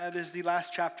It is the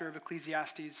last chapter of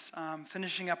Ecclesiastes.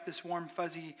 Finishing up this warm,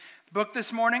 fuzzy book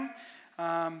this morning.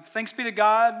 Thanks be to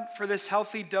God for this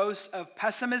healthy dose of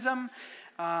pessimism.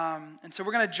 And so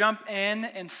we're going to jump in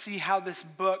and see how this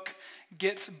book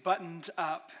gets buttoned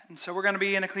up. And so we're going to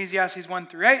be in Ecclesiastes 1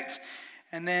 through 8,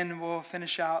 and then we'll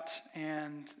finish out,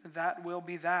 and that will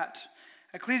be that.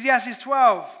 Ecclesiastes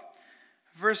 12,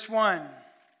 verse 1,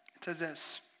 it says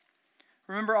this: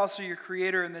 "Remember also your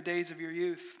Creator in the days of your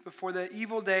youth, before the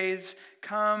evil days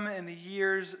come and the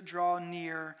years draw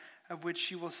near, of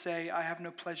which you will say, I have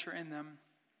no pleasure in them.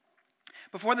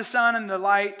 Before the sun and the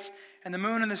light and the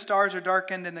moon and the stars are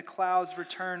darkened and the clouds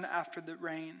return after the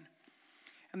rain.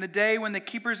 And the day when the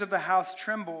keepers of the house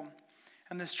tremble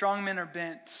and the strong men are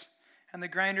bent and the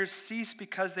grinders cease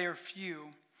because they are few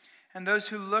and those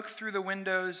who look through the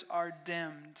windows are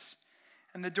dimmed.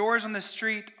 And the doors on the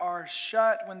street are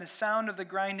shut when the sound of the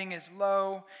grinding is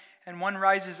low, and one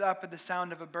rises up at the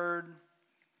sound of a bird,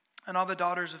 and all the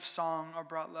daughters of song are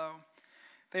brought low.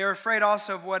 They are afraid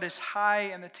also of what is high,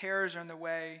 and the terrors are in the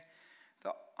way.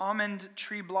 The almond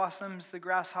tree blossoms, the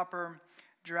grasshopper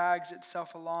drags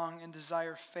itself along, and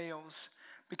desire fails,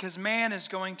 because man is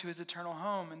going to his eternal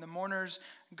home, and the mourners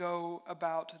go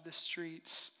about the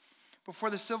streets. Before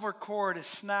the silver cord is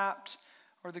snapped,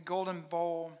 or the golden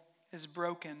bowl is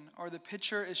broken, or the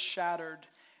pitcher is shattered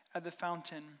at the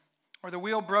fountain, or the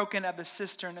wheel broken at the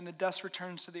cistern, and the dust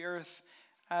returns to the earth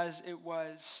as it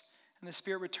was, and the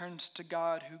spirit returns to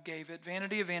God who gave it.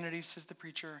 Vanity of vanities, says the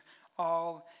preacher,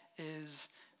 all is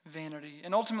vanity."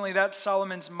 And ultimately, that's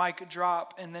Solomon's mic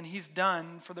drop, and then he's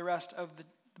done for the rest of the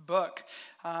book.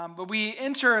 But we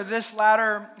enter this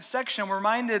latter section, we're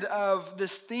reminded of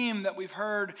this theme that we've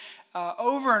heard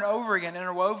over and over again,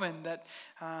 interwoven, that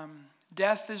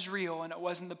death is real and it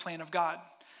wasn't the plan of God.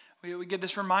 We get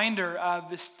this reminder of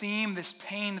this theme, this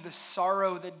pain, this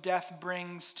sorrow that death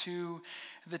brings to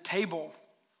the table.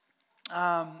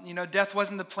 Death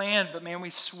wasn't the plan, but man, we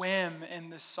swim in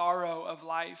the sorrow of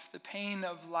life, the pain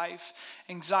of life,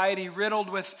 anxiety riddled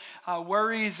with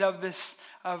worries of this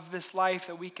life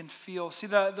that we can feel. See,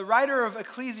 the writer of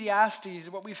Ecclesiastes,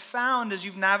 what we've found as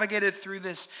you've navigated through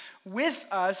this with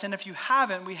us, and if you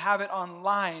haven't, we have it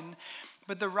online,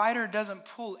 but the writer doesn't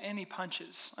pull any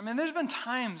punches. I mean, there's been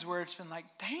times where it's been like,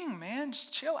 dang, man,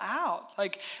 just chill out.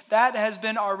 Like, that has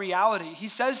been our reality. He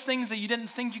says things that you didn't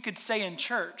think you could say in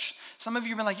church. Some of you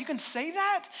have been like, you can say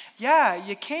that? Yeah,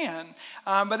 you can.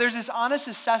 But there's this honest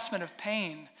assessment of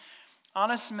pain,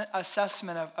 honest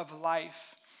assessment of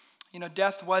life.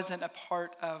 Death wasn't a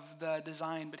part of the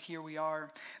design, but here we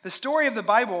are. The story of the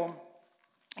Bible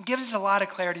gives us a lot of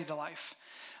clarity to life.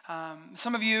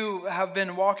 Some of you have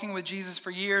been walking with Jesus for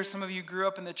years. Some of you grew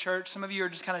up in the church. Some of you are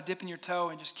just kind of dipping your toe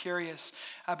and just curious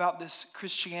about this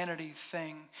Christianity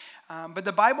thing. But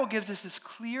the Bible gives us this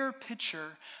clear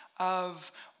picture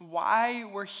of why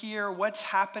we're here, what's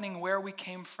happening, where we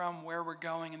came from, where we're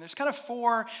going. And there's kind of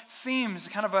four themes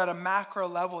kind of at a macro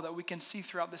level that we can see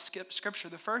throughout the scripture.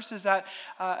 The first is that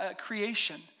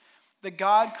creation. That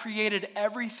God created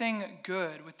everything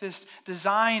good with this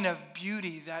design of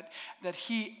beauty that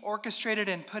he orchestrated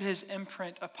and put his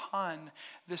imprint upon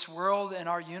this world and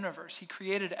our universe. He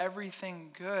created everything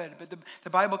good. But the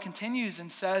Bible continues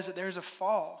and says that there's a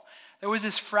fall. There was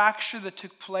this fracture that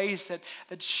took place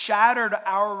that shattered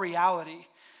our reality.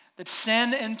 That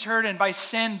sin entered, and by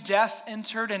sin, death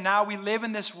entered, and now we live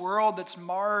in this world that's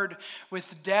marred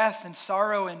with death and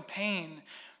sorrow and pain.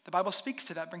 The Bible speaks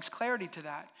to that, brings clarity to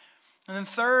that. And then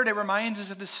third, it reminds us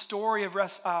of the story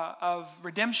of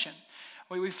redemption.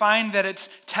 We find that it's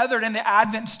tethered in the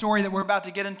Advent story that we're about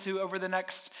to get into over the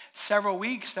next several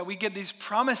weeks, that we get these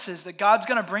promises that God's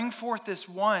going to bring forth this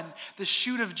one, the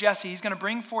shoot of Jesse. He's going to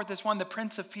bring forth this one, the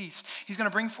Prince of Peace. He's going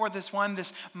to bring forth this one,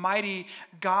 this mighty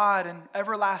God and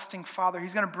everlasting Father.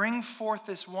 He's going to bring forth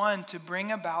this one to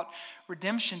bring about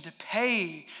redemption, to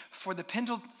pay for the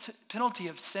penalty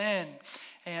of sin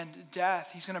and death.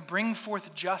 He's going to bring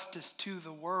forth justice to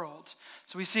the world.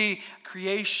 So we see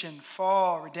creation,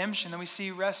 fall, redemption. Then we see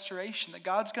restoration, that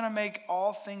God's going to make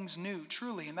all things new,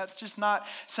 truly. And that's just not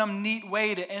some neat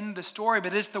way to end the story,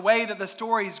 but it's the way that the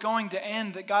story is going to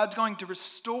end, that God's going to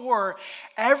restore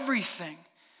everything.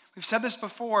 We've said this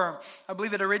before. I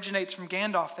believe it originates from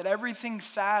Gandalf, that everything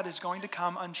sad is going to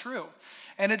come untrue.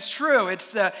 And it's true.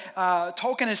 It's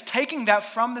Tolkien is taking that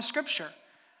from the scripture.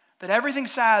 That everything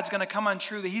sad is going to come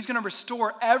untrue, that he's going to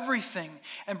restore everything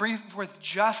and bring forth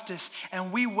justice.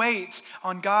 And we wait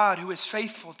on God who is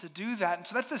faithful to do that. And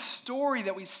so that's the story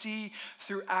that we see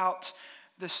throughout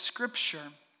the scripture.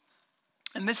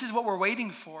 And this is what we're waiting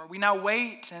for. We now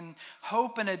wait and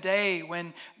hope in a day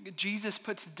when Jesus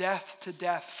puts death to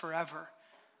death forever.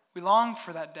 We long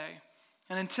for that day.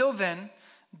 And until then,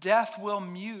 death will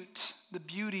mute the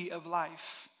beauty of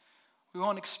life. We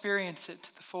won't experience it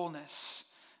to the fullness.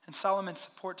 And Solomon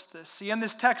supports this. See, in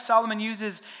this text, Solomon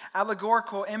uses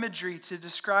allegorical imagery to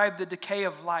describe the decay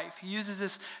of life. He uses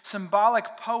this symbolic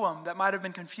poem that might have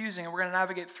been confusing, and we're going to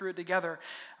navigate through it together.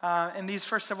 In these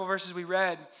first several verses we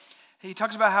read, he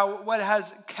talks about how what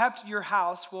has kept your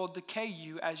house will decay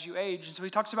you as you age. And so he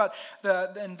talks about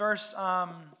in verse...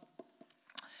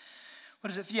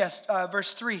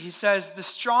 verse 3, he says, the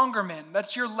stronger men,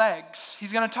 that's your legs.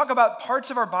 He's going to talk about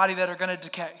parts of our body that are going to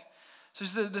decay. So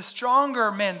the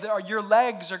stronger men, your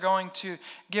legs are going to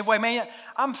give way. Man,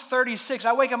 I'm 36.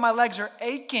 I wake up, my legs are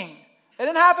aching. It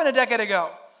didn't happen a decade ago.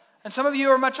 And some of you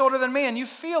are much older than me, and you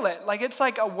feel it. Like it's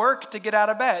like a work to get out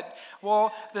of bed.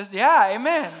 Well,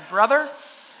 amen, brother.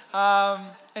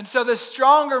 And so the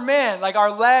stronger men, like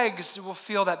our legs will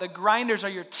feel that. The grinders are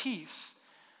your teeth.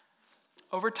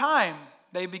 Over time,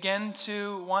 they begin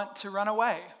to want to run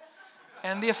away.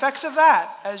 And the effects of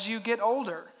that as you get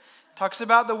older. Talks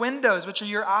about the windows, which are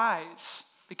your eyes,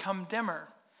 become dimmer.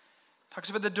 Talks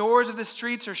about the doors of the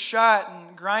streets are shut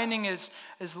and grinding is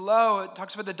low. It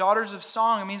talks about the daughters of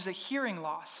song. It means that hearing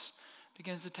loss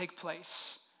begins to take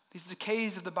place. These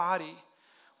decays of the body.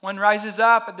 One rises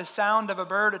up at the sound of a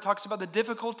bird. It talks about the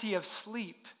difficulty of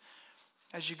sleep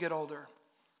as you get older.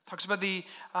 It talks about the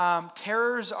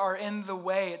terrors are in the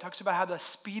way. It talks about how the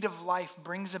speed of life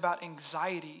brings about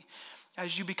anxiety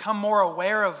as you become more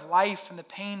aware of life and the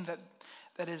pain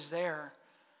that is there.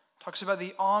 It talks about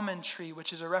the almond tree,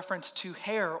 which is a reference to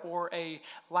hair or a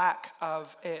lack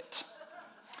of it.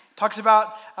 It talks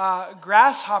about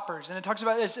grasshoppers, and it talks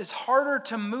about it's harder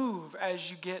to move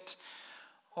as you get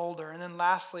older. And then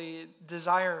lastly,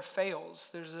 desire fails.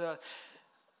 There's a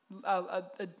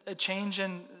change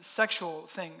in sexual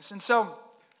things. And so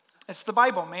it's the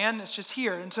Bible, man. It's just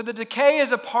here. And so the decay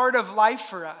is a part of life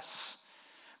for us.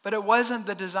 But it wasn't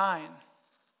the design.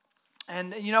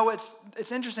 And you know,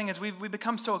 it's interesting is we've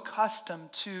become so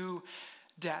accustomed to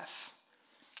death.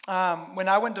 When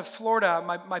I went to Florida,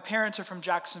 my parents are from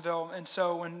Jacksonville, and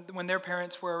so when their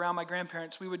parents were around my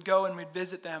grandparents, we would go and we'd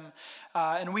visit them.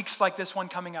 In weeks like this one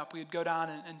coming up, we'd go down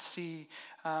and see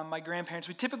my grandparents.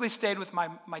 We typically stayed with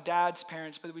my dad's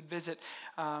parents, but we'd visit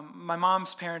my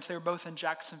mom's parents. They were both in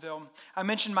Jacksonville. I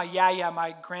mentioned my yaya,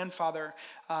 my grandfather,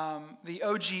 the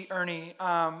OG Ernie,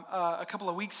 a couple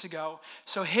of weeks ago.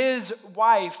 So his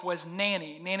wife was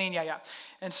Nanny and Yaya.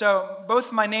 And so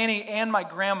both my nanny and my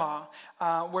grandma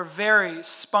were very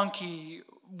spunky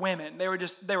women. They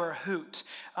were a hoot.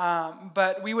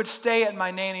 But we would stay at my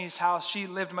nanny's house. She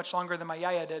lived much longer than my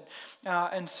yaya did.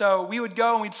 And so we would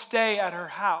go and we'd stay at her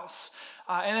house.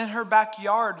 And in her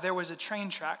backyard, there was a train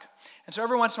track. And so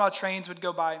every once in a while, trains would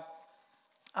go by.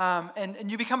 And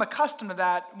you become accustomed to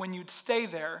that when you'd stay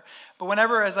there. But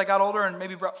whenever, as I got older and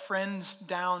maybe brought friends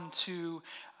down to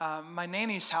my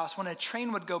nanny's house, when a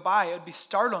train would go by, it would be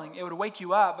startling. It would wake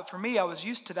you up. But for me, I was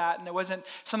used to that, and it wasn't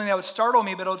something that would startle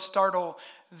me, but it would startle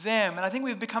them. And I think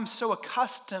we've become so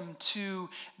accustomed to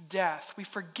death, we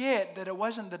forget that it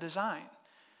wasn't the design.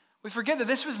 We forget that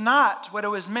this was not what it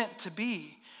was meant to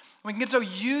be. We can get so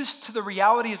used to the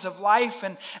realities of life,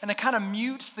 and it kind of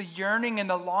mutes the yearning and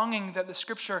the longing that the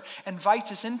Scripture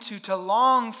invites us into, to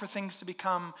long for things to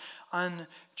become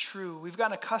untrue. We've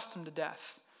gotten accustomed to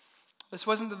death. This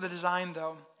wasn't the design,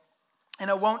 though, and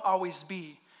it won't always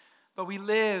be. But we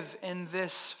live in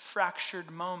this fractured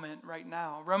moment right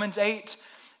now. Romans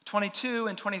 8:22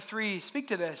 and 23 speak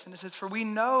to this, and it says, "For we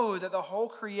know that the whole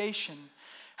creation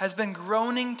has been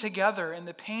groaning together in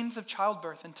the pains of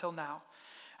childbirth until now.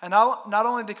 And not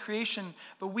only the creation,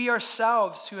 but we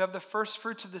ourselves who have the first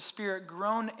fruits of the Spirit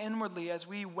groan inwardly as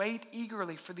we wait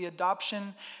eagerly for the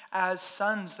adoption as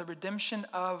sons, the redemption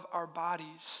of our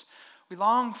bodies." We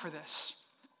long for this.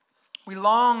 We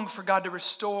long for God to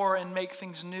restore and make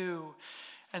things new.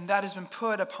 And that has been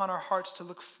put upon our hearts to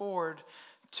look forward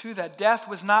to that. Death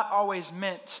was not always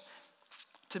meant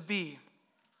to be.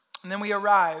 And then we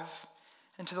arrive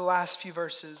into the last few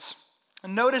verses.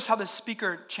 And notice how the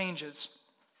speaker changes.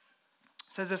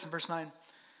 It says this in verse 9.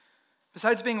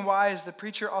 "Besides being wise, the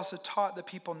preacher also taught the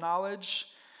people knowledge,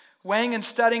 weighing and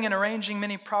studying and arranging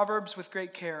many proverbs with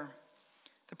great care.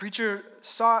 The preacher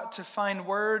sought to find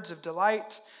words of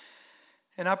delight,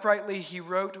 and uprightly he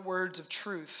wrote words of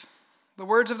truth. The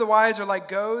words of the wise are like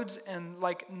goads, and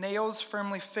like nails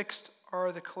firmly fixed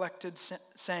are the collected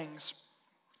sayings.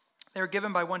 They are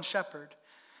given by one shepherd.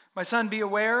 My son,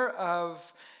 beware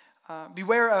of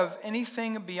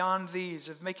anything beyond these.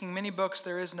 Of making many books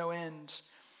there is no end,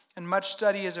 and much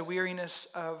study is a weariness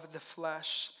of the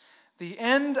flesh. The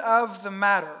end of the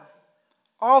matter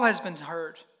All has been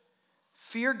heard.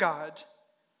 Fear God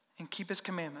and keep his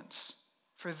commandments,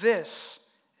 for this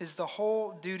is the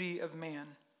whole duty of man.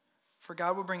 For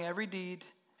God will bring every deed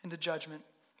into judgment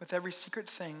with every secret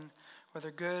thing,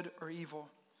 whether good or evil.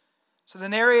 So the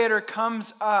narrator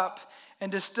comes up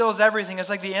and distills everything. It's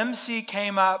like the MC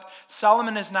came up,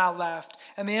 Solomon is now left,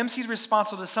 and the MC is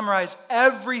responsible to summarize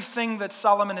everything that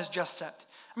Solomon has just said.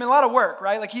 I mean, a lot of work,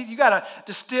 right? Like you got to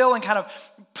distill and kind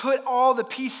of put all the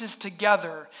pieces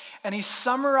together, and he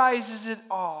summarizes it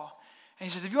all. And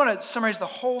he says, if you want to summarize the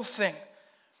whole thing,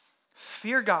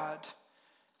 fear God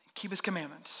and keep his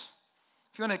commandments.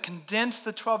 If you want to condense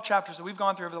the 12 chapters that we've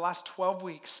gone through over the last 12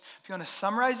 weeks, if you want to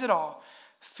summarize it all,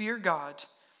 fear God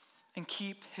and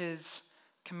keep his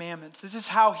commandments. This is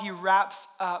how he wraps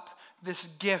up this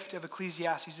gift of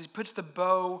Ecclesiastes. He puts the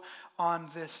bow on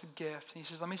this gift. And he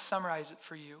says, let me summarize it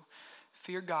for you.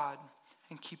 Fear God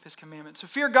and keep his commandments. So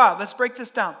fear God. Let's break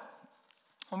this down.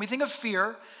 When we think of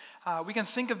fear, we can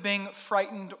think of being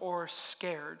frightened or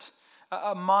scared,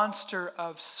 a monster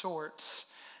of sorts.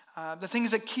 The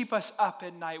things that keep us up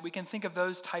at night, we can think of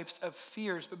those types of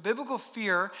fears. But biblical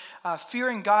fear,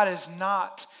 fearing God is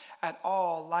not at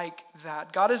all like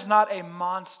that. God is not a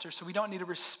monster, so we don't need to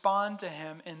respond to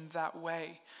him in that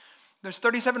way. There's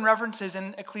 37 references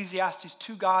in Ecclesiastes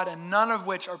to God, and none of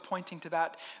which are pointing to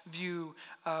that view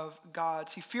of God.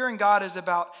 See, fearing God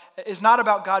is not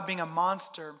about God being a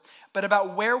monster, but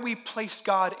about where we place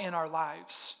God in our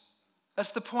lives.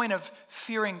 That's the point of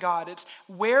fearing God. It's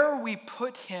where we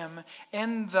put him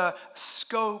in the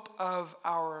scope of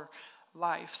our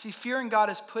life. See, fearing God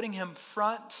is putting him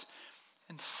front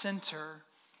and center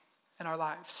in our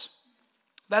lives.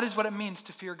 That is what it means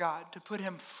to fear God, to put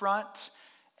him front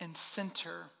and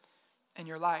center in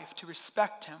your life, to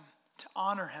respect him, to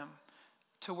honor him,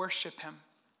 to worship him.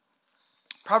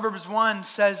 Proverbs 1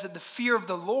 says that the fear of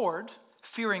the Lord,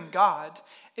 fearing God,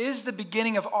 is the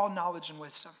beginning of all knowledge and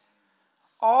wisdom.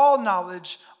 All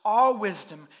knowledge, all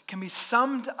wisdom can be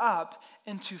summed up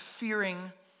into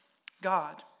fearing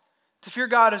God. To fear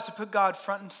God is to put God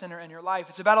front and center in your life.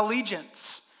 It's about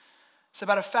allegiance. It's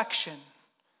about affection.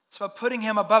 It's about putting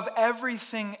him above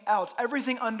everything else,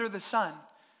 everything under the sun,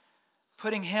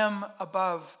 putting him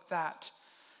above that.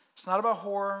 It's not about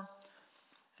horror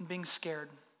and being scared.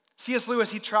 C.S.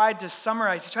 Lewis, he tried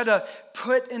to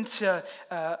put into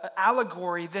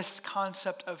allegory this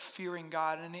concept of fearing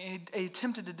God, and he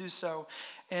attempted to do so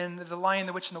in The Lion,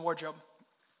 the Witch, and the Wardrobe.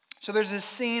 So there's this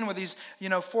scene where these,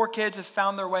 4 kids have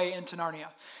found their way into Narnia.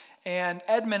 And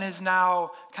Edmund has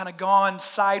now kind of gone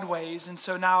sideways. And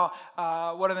so now,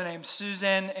 what are their names?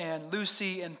 Susan and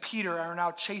Lucy and Peter are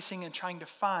now chasing and trying to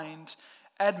find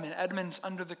Edmund. Edmund's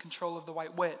under the control of the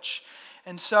White Witch.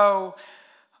 And so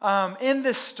in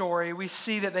this story, we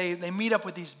see that they meet up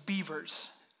with these beavers.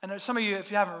 And some of you, if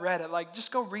you haven't read it,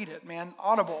 just go read it, man.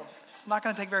 Audible. It's not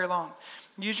going to take very long.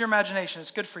 Use your imagination.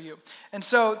 It's good for you. And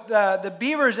so the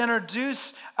beavers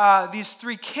introduce these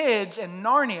 3 kids in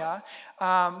Narnia.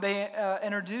 They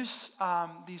introduce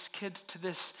these kids to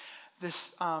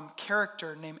this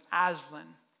character named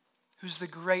Aslan, who's the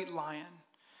great lion.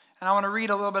 And I want to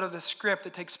read a little bit of the script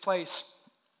that takes place.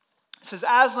 It says,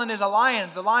 Aslan is a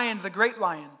lion, the great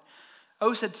lion.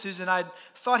 Oh, said Susan, I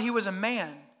thought he was a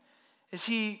man. Is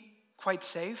he quite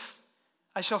safe?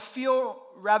 I shall feel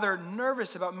rather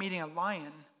nervous about meeting a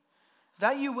lion.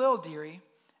 That you will, dearie,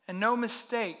 and no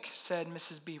mistake, said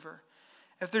Mrs. Beaver.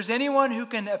 If there's anyone who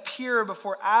can appear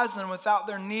before Aslan without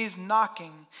their knees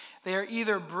knocking, they are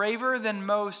either braver than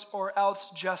most or else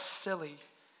just silly.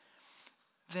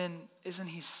 Then isn't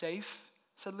he safe?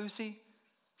 Said Lucy.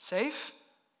 Safe?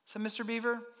 Said Mr.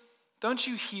 Beaver. Don't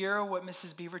you hear what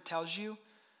Mrs. Beaver tells you?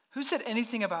 Who said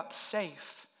anything about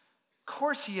safe? Of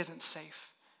course he isn't safe.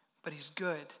 But he's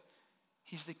good.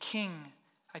 He's the king,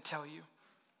 I tell you.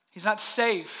 He's not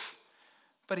safe,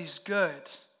 but he's good.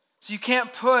 So you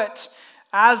can't put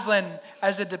Aslan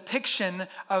as a depiction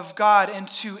of God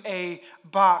into a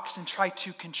box and try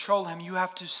to control him. You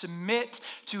have to submit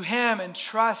to him and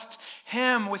trust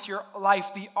him with your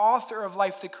life, the author of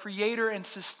life, the creator and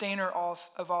sustainer of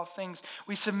all things.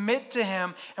 We submit to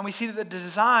him, and we see that the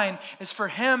design is for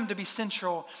him to be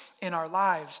central in our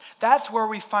lives. That's where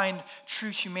we find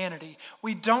true humanity.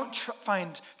 We don't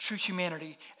find true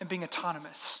humanity in being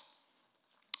autonomous.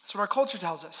 That's what our culture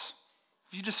tells us.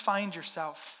 If you just find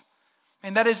yourself,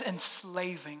 and that is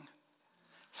enslaving,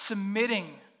 submitting,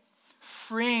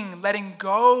 freeing, letting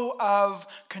go of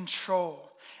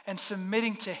control, and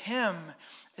submitting to him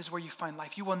is where you find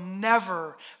life. You will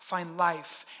never find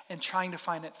life in trying to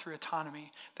find it through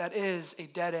autonomy. That is a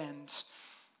dead end.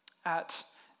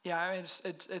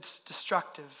 It's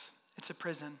destructive. It's a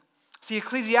prison. See,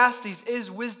 Ecclesiastes is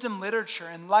wisdom literature,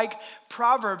 and like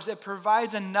Proverbs, it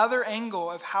provides another angle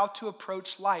of how to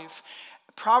approach life.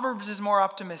 Proverbs is more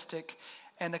optimistic,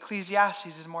 and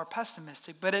Ecclesiastes is more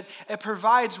pessimistic, but it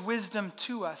provides wisdom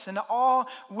to us. And all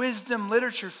wisdom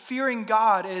literature, fearing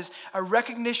God is a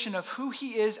recognition of who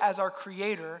he is as our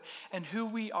creator and who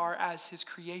we are as his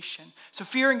creation. So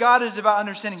fearing God is about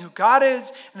understanding who God is,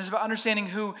 and it's about understanding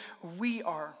who we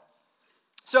are.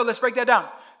 So let's break that down.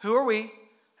 Who are we,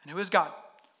 and who is God?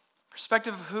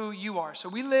 Perspective of who you are. So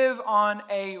we live on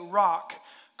a rock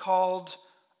called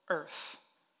Earth.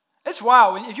 It's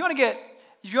wild. If you want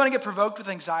to get provoked with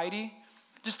anxiety,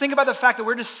 just think about the fact that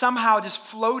we're just somehow just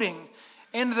floating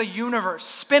into the universe,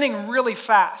 spinning really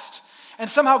fast. And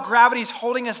somehow gravity's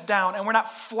holding us down and we're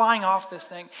not flying off this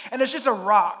thing. And it's just a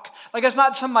rock. Like it's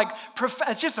not some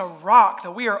it's just a rock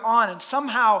that we are on. And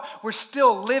somehow we're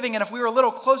still living. And if we were a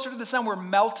little closer to the sun, we're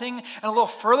melting. And a little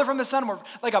further from the sun, we're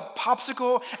like a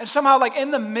popsicle. And somehow like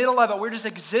in the middle of it, we're just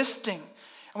existing.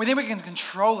 And we think we can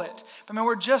control it. But man,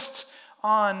 we're just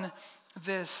on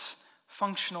this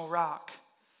functional rock.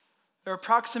 There are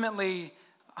approximately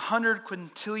 100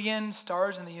 quintillion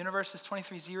stars in the universe. There's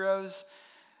 23 zeros.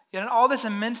 Yet in all this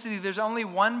immensity, there's only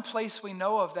one place we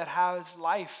know of that has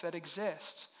life that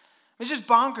exists. It's just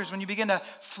bonkers when you begin to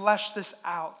flesh this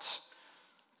out.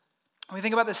 When we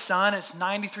think about the sun, it's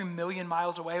 93 million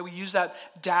miles away. We use that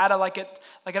data like it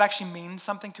actually means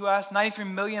something to us. 93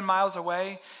 million miles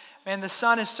away. Man, the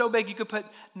sun is so big you could put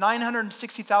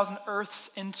 960,000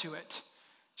 Earths into it.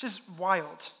 It's just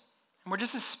wild. And we're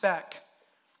just a speck.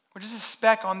 We're just a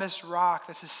speck on this rock.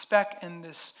 That's a speck in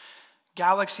this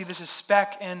galaxy. This is a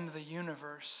speck in the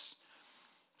universe.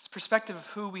 This perspective of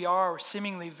who we are, we're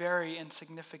seemingly very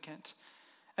insignificant.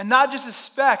 And not just a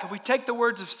speck. If we take the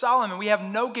words of Solomon, we have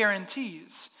no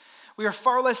guarantees. We are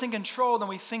far less in control than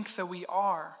we think that we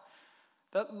are.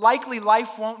 That likely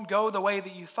life won't go the way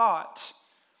that you thought.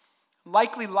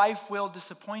 Likely life will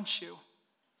disappoint you.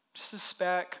 Just a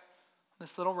speck on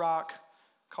this little rock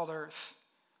called Earth.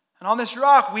 And on this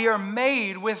rock, we are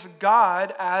made with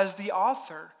God as the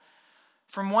author.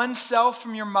 From one cell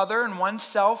from your mother and one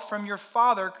cell from your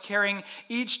father, carrying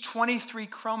each 23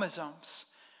 chromosomes.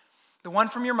 The one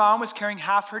from your mom was carrying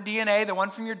half her DNA. The one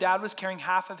from your dad was carrying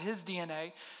half of his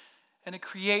DNA. And it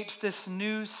creates this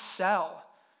new cell.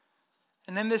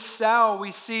 And in this cell,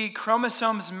 we see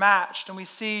chromosomes matched. And we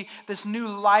see this new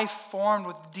life formed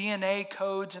with DNA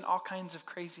codes and all kinds of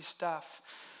crazy stuff.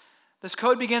 This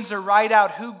code begins to write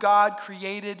out who God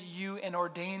created you and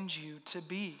ordained you to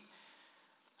be.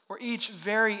 We're each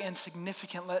very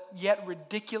insignificant, yet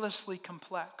ridiculously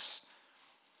complex.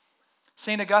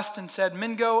 St. Augustine said,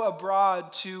 "Men go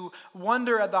abroad to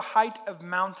wonder at the height of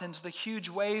mountains, the huge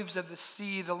waves of the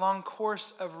sea, the long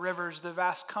course of rivers, the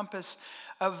vast compass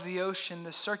of the ocean,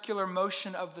 the circular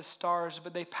motion of the stars,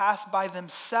 but they pass by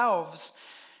themselves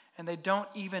and they don't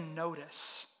even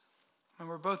notice." And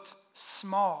we're both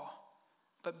small,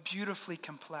 but beautifully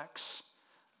complex,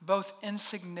 both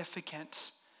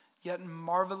insignificant, yet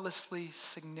marvelously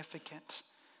significant,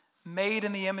 made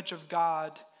in the image of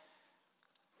God,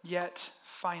 yet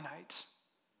finite.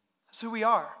 That's who we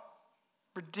are.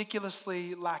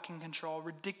 Ridiculously lacking control,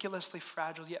 ridiculously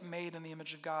fragile, yet made in the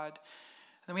image of God.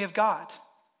 And then we have God,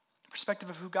 the perspective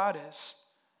of who God is.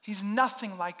 He's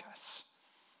nothing like us.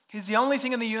 He's the only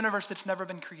thing in the universe that's never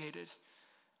been created.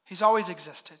 He's always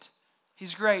existed.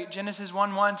 He's great. Genesis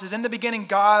 1:1 says, "In the beginning,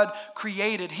 God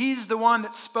created." He's the one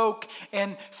that spoke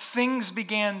and things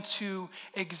began to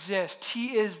exist.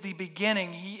 He is the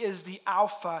beginning. He is the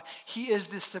Alpha. He is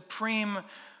the supreme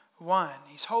one.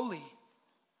 He's holy.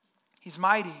 He's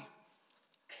mighty.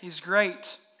 He's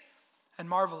great and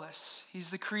marvelous.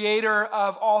 He's the creator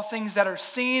of all things that are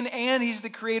seen, and he's the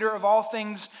creator of all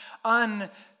things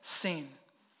unseen.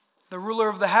 The ruler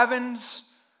of the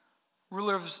heavens,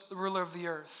 ruler of the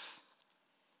earth.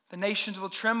 The nations will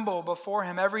tremble before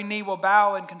him. Every knee will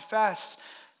bow and confess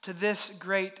to this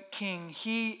great king.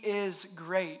 He is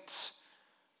great.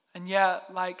 And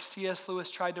yet, like C.S.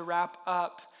 Lewis tried to wrap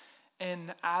up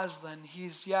in Aslan,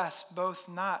 he's, yes, both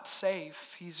not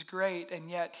safe. He's great,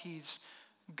 and yet he's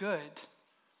good.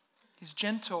 He's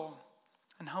gentle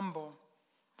and humble.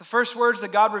 The first words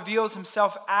that God reveals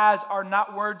himself as are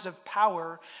not words of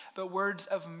power, but words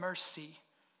of mercy.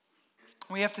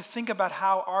 We have to think about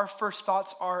how our first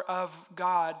thoughts are of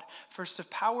God, first of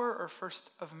power or first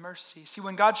of mercy. See,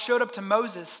 when God showed up to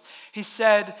Moses, he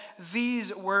said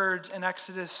these words in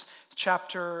Exodus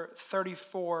chapter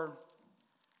 34,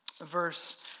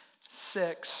 verse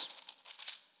 6.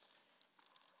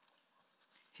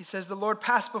 He says, "The Lord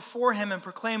passed before him and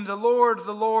proclaimed, 'The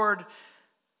Lord,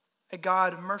 a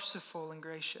God merciful and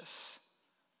gracious,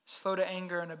 slow to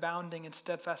anger and abounding in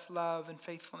steadfast love and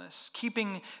faithfulness,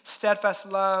 keeping steadfast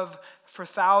love for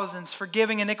thousands,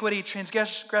 forgiving iniquity,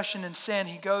 transgression, and sin.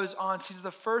 He goes on. See,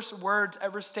 the first words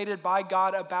ever stated by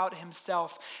God about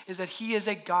himself is that he is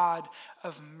a God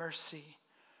of mercy.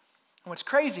 And what's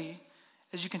crazy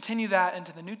is you continue that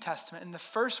into the New Testament, and the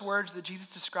first words that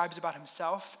Jesus describes about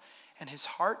himself and his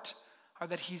heart are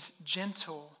that he's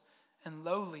gentle and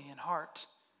lowly in heart.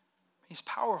 He's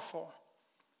powerful,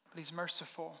 but he's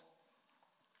merciful.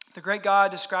 This great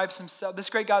God describes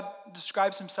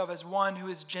himself as one who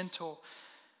is gentle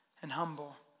and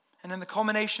humble. And in the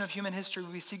culmination of human history,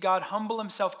 we see God humble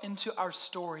himself into our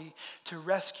story to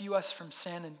rescue us from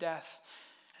sin and death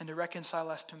and to reconcile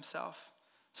us to himself.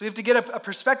 So we have to get a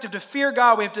perspective to fear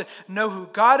God. We have to know who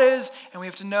God is, and we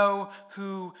have to know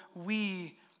who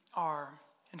we are.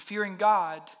 And fearing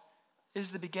God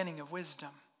is the beginning of wisdom.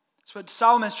 That's what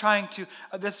Solomon is trying to,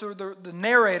 the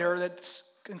narrator that's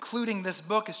concluding this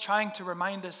book is trying to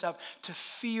remind us of, to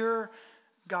fear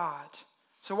God.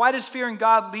 So why does fearing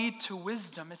God lead to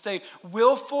wisdom? It's a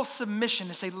willful submission.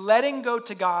 It's a letting go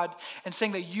to God and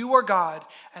saying that you are God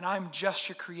and I'm just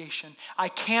your creation. I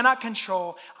cannot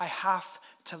control. I have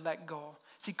to let go.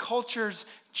 See, cultures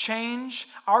change.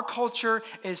 Our culture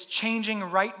is changing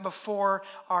right before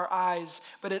our eyes,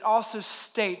 but it also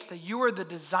states that you are the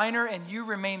designer and you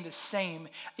remain the same,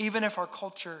 even if our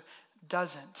culture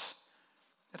doesn't.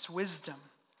 That's wisdom.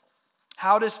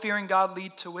 How does fearing God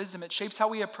lead to wisdom? It shapes how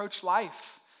we approach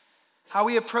life, how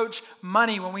we approach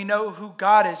money when we know who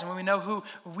God is and when we know who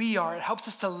we are. It helps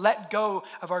us to let go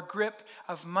of our grip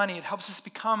of money. It helps us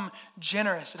become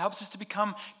generous. It helps us to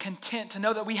become content, to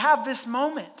know that we have this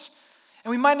moment and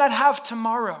we might not have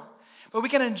tomorrow, but we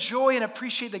can enjoy and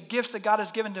appreciate the gifts that God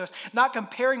has given to us, not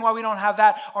comparing why we don't have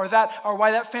that or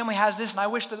why that family has this and I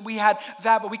wish that we had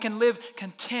that, but we can live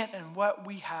content in what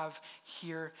we have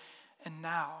here and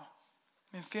now.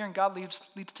 I mean, fearing God leads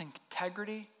to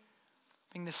integrity.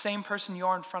 Being the same person you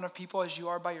are in front of people as you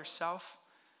are by yourself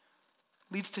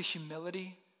leads to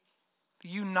humility.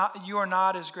 You are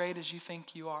not as great as you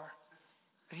think you are.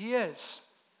 But he is.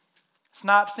 It's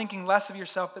not thinking less of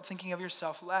yourself, but thinking of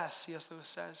yourself less, C.S. Lewis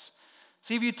says.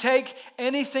 See, if you take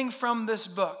anything from this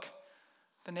book,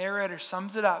 the narrator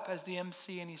sums it up as the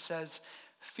MC and he says,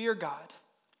 fear God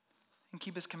and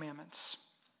keep his commandments.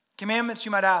 Commandments,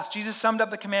 you might ask. Jesus summed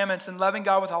up the commandments in loving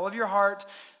God with all of your heart,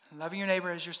 and loving your neighbor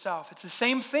as yourself. It's the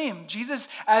same theme. Jesus,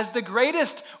 as the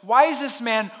greatest, wisest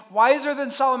man, wiser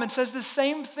than Solomon, says the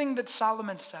same thing that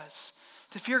Solomon says.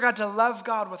 To fear God, to love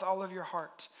God with all of your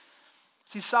heart.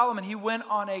 See, Solomon, he went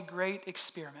on a great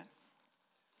experiment.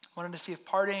 Wanted to see if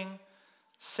partying,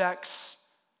 sex,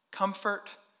 comfort,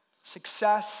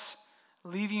 success,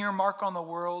 leaving your mark on the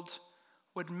world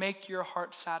would make your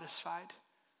heart satisfied.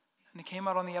 And he came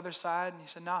out on the other side and he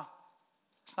said, no,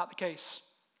 it's not the case.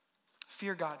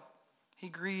 Fear God. He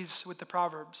agrees with the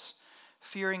Proverbs.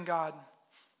 Fearing God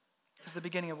is the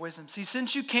beginning of wisdom. See,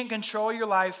 since you can't control your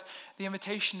life, the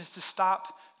invitation is to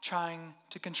stop trying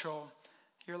to control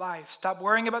your life. Stop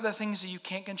worrying about the things that you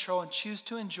can't control and choose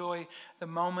to enjoy the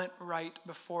moment right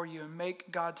before you and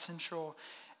make God central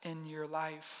in your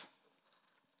life.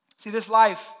 See, this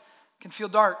life can feel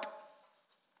dark,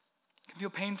 can feel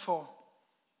painful,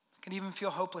 can even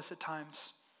feel hopeless at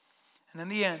times. And in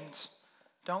the end,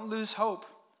 don't lose hope,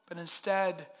 but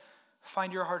instead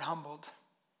find your heart humbled.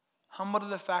 Humble to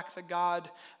the fact that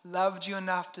God loved you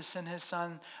enough to send his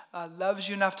son, loves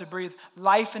you enough to breathe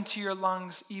life into your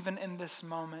lungs even in this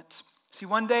moment. See,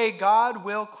 one day God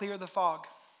will clear the fog.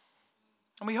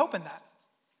 And we hope in that.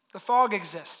 The fog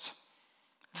exists.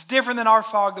 It's different than our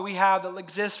fog that we have that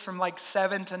exists from like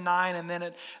 7 to 9 and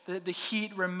then the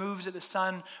heat removes it, the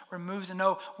sun removes it.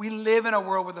 No, we live in a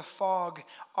world where the fog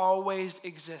always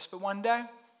exists. But one day,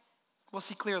 we'll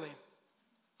see clearly.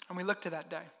 And we look to that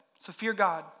day. So fear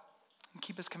God and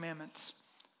keep his commandments.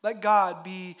 Let God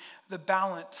be the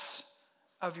balance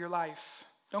of your life.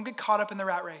 Don't get caught up in the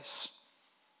rat race.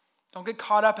 Don't get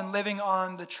caught up in living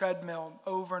on the treadmill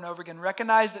over and over again.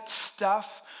 Recognize that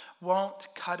stuff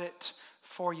won't cut it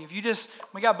for you.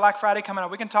 We got Black Friday coming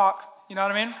up. We can talk. You know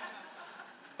what I mean?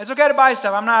 It's okay to buy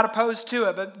stuff. I'm not opposed to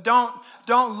it, but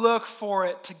don't look for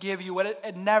it to give you what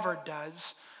it never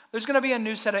does. There's going to be a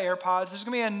new set of AirPods. There's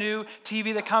going to be a new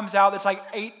TV that comes out that's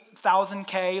like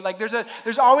 8,000K. Like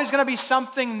there's always going to be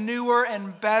something newer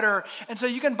and better. And so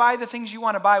you can buy the things you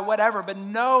want to buy, whatever, but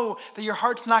know that your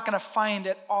heart's not going to find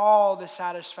at all the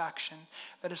satisfaction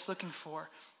that it's looking for.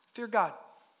 Fear God.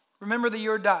 Remember that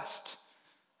you're dust,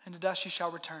 and to dust you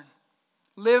shall return.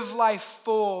 Live life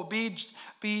full. Be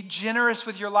generous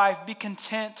with your life. Be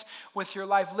content with your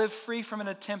life. Live free from an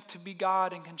attempt to be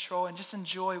God and control, and just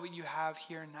enjoy what you have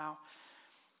here and now.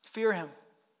 Fear him.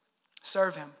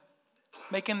 Serve him.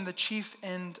 Make him the chief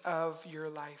end of your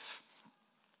life.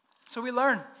 So we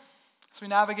learn, as we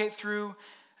navigate through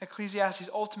Ecclesiastes,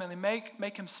 ultimately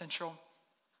make him central.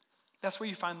 That's where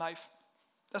you find life.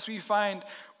 That's where you find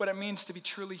what it means to be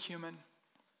truly human,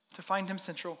 to find him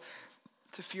central,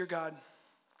 to fear God,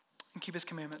 and keep his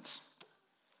commandments.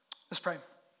 Let's pray.